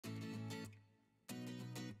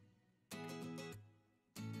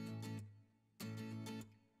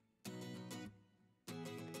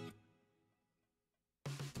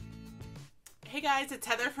Hey guys, it's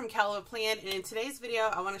Heather from Kellofaplan, and in today's video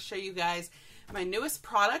I want to show you guys my newest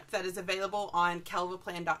product that is available on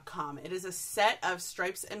Kellofaplan.com. It is a set of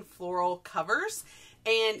stripes and floral covers,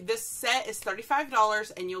 and this set is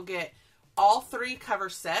 $35 and you'll get all 3 cover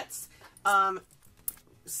sets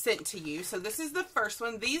sent to you. So this is the first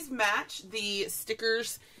one. These match the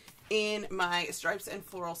stickers in my stripes and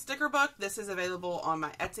floral sticker book. This is available on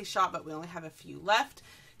my Etsy shop, but we only have a few left.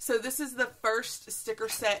 So this is the first sticker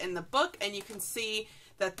set in the book, and you can see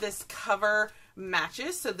that this cover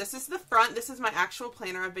matches. So this is the front. This is my actual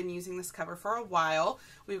planner. I've been using this cover for a while.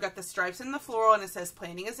 We've got the stripes and the floral, and it says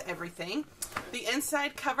planning is everything. The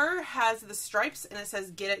inside cover has the stripes, and it says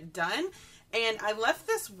get it done. And I left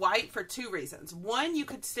this white for 2 reasons. 1, you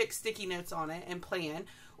could stick sticky notes on it and plan.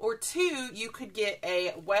 Or 2, you could get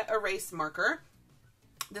a wet erase marker.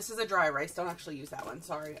 This is a dry erase. Don't actually use that one.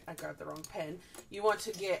 Sorry, I grabbed the wrong pen. You want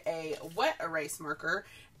to get a wet erase marker,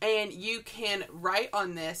 and you can write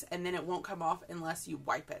on this, and then it won't come off unless you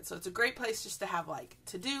wipe it. So it's a great place just to have like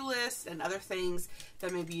to-do lists and other things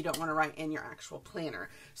that maybe you don't want to write in your actual planner.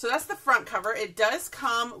 So that's the front cover. It does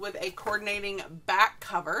come with a coordinating back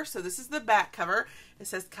cover. So this is the back cover. It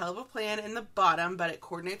says Kellofaplan in the bottom, but it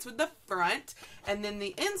coordinates with the front. And then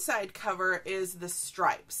the inside cover is the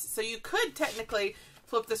stripes. So you could technically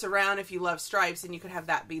flip this around if you love stripes, and you could have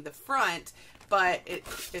that be the front, but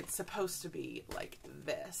it's supposed to be like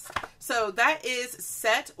this. So that is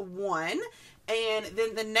set 1. And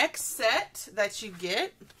then the next set that you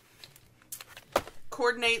get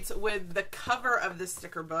coordinates with the cover of the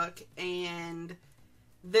sticker book and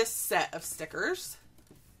this set of stickers.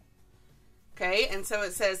 Okay, and so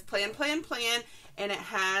it says plan, plan, plan, and it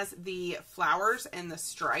has the flowers and the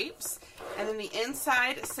stripes. And then the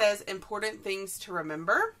inside says important things to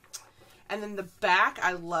remember. And then the back,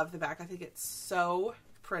 I love the back. I think it's so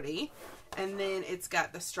pretty. And then it's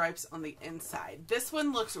got the stripes on the inside. This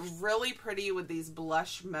one looks really pretty with these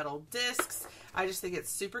blush metal discs. I just think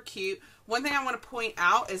it's super cute. One thing I want to point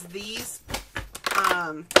out is these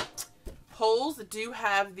holes do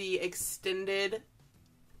have the extended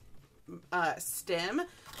stem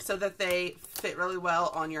so that they fit really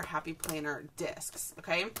well on your Happy Planner discs.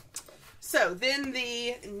 Okay, so then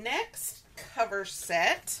the next cover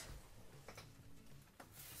set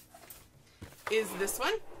is this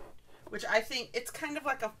one, which I think it's kind of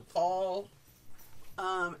like a fall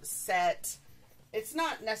set. It's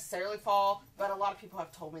not necessarily fall, but a lot of people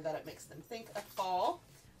have told me that it makes them think of fall.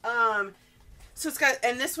 So it's got,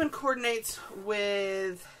 and this one coordinates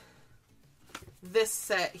with this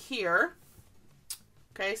set here.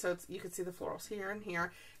 Okay, so it's, you can see the florals here and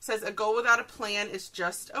here. It says a goal without a plan is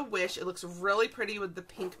just a wish. It looks really pretty with the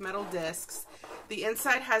pink metal discs. The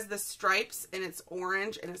inside has the stripes and it's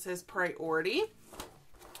orange, and it says priority.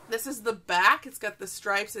 This is the back. It's got the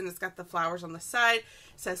stripes and it's got the flowers on the side. It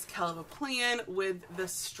says Kellofaplan with the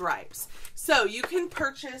stripes. So you can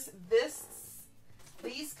purchase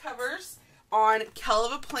these covers on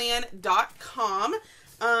Kellofaplan.com.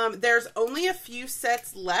 There's only a few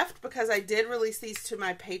sets left because I did release these to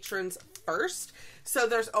my patrons first. So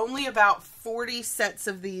there's only about 40 sets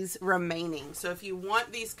of these remaining. So if you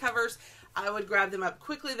want these covers, I would grab them up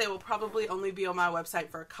quickly. They will probably only be on my website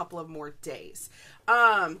for a couple of more days.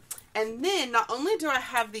 And then not only do I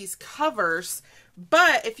have these covers,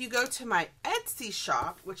 but if you go to my Etsy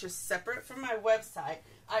shop, which is separate from my website,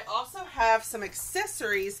 I also have some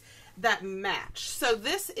accessories that match. So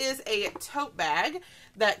this is a tote bag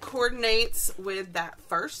that coordinates with that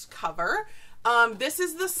first cover. This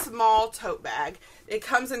is the small tote bag. It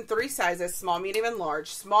comes in 3 sizes, small, medium, and large.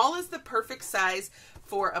 Small is the perfect size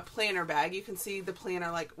for a planner bag. You can see the planner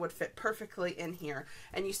like would fit perfectly in here,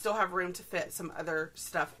 and you still have room to fit some other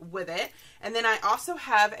stuff with it. And then I also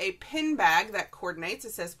have a pin bag that coordinates.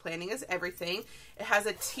 It says planning is everything. It has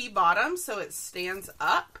a T bottom, so it stands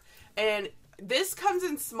up, and this comes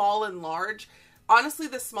in small and large. Honestly,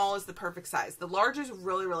 the small is the perfect size. The large is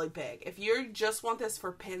really, really big. If you just want this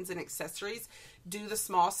for pins and accessories, do the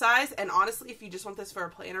small size. And honestly, if you just want this for a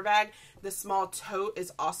planner bag, the small tote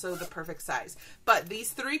is also the perfect size. But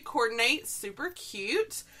these 3 coordinate super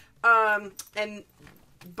cute. And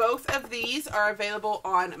both of these are available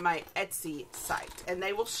on my Etsy site, and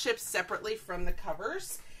they will ship separately from the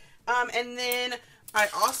covers. And then I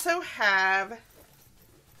also have,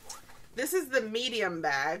 this is the medium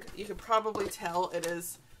bag. You can probably tell it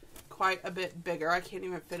is quite a bit bigger. I can't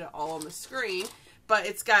even fit it all on the screen. But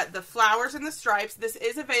it's got the flowers and the stripes. This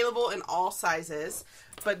is available in all sizes.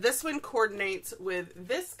 But this one coordinates with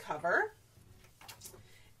this cover.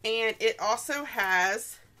 And it also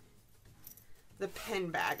has the pin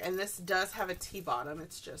bag. And this does have a T bottom.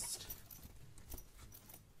 It's just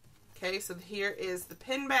Okay, so here is the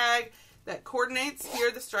pin bag that coordinates. Here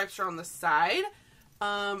the stripes are on the side.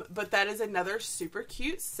 But that is another super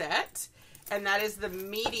cute set. And that is the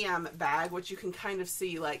medium bag, which you can kind of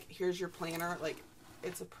see, like, here's your planner. Like,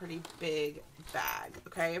 it's a pretty big bag,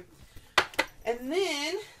 okay? And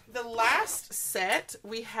then the last set,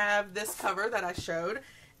 we have this cover that I showed.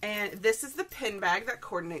 And this is the pin bag that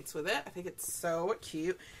coordinates with it. I think it's so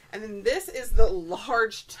cute. And then this is the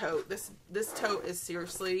large tote. This tote is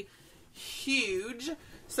seriously huge.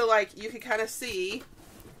 So, like, you can kind of see,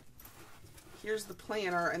 here's the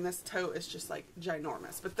planner, and this tote is just, like,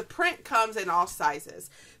 ginormous. But the print comes in all sizes.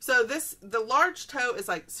 So the large tote is,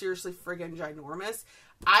 like, seriously friggin' ginormous.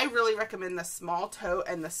 I really recommend the small tote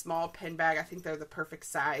and the small pin bag. I think they're the perfect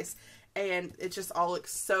size. And it just all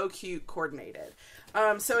looks so cute coordinated.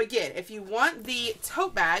 So again, if you want the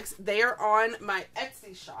tote bags, they are on my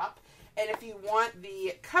Etsy shop. And if you want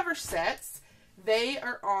the cover sets, they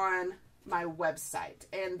are on my website.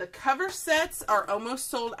 And the cover sets are almost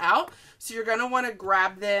sold out. So you're going to want to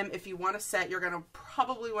grab them. If you want a set, you're going to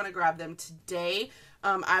probably want to grab them today.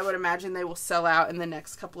 I would imagine they will sell out in the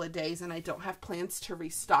next couple of days, and I don't have plans to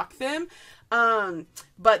restock them.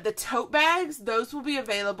 But the tote bags, those will be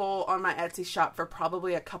available on my Etsy shop for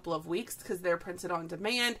probably a couple of weeks because they're printed on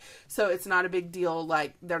demand. So it's not a big deal.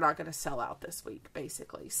 Like, they're not going to sell out this week,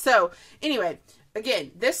 basically. So anyway, again,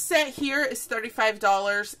 this set here is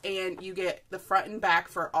 $35, and you get the front and back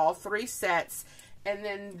for all 3 sets. And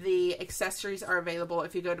then the accessories are available.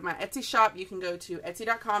 If you go to my Etsy shop, you can go to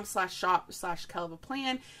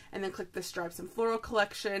etsy.com/shop/Kellofaplan and then click the stripes and floral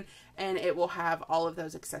collection, and it will have all of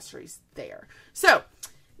those accessories there. So,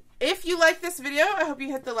 if you like this video, I hope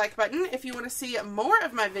you hit the like button. If you want to see more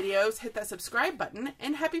of my videos, hit that subscribe button,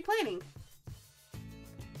 and happy planning.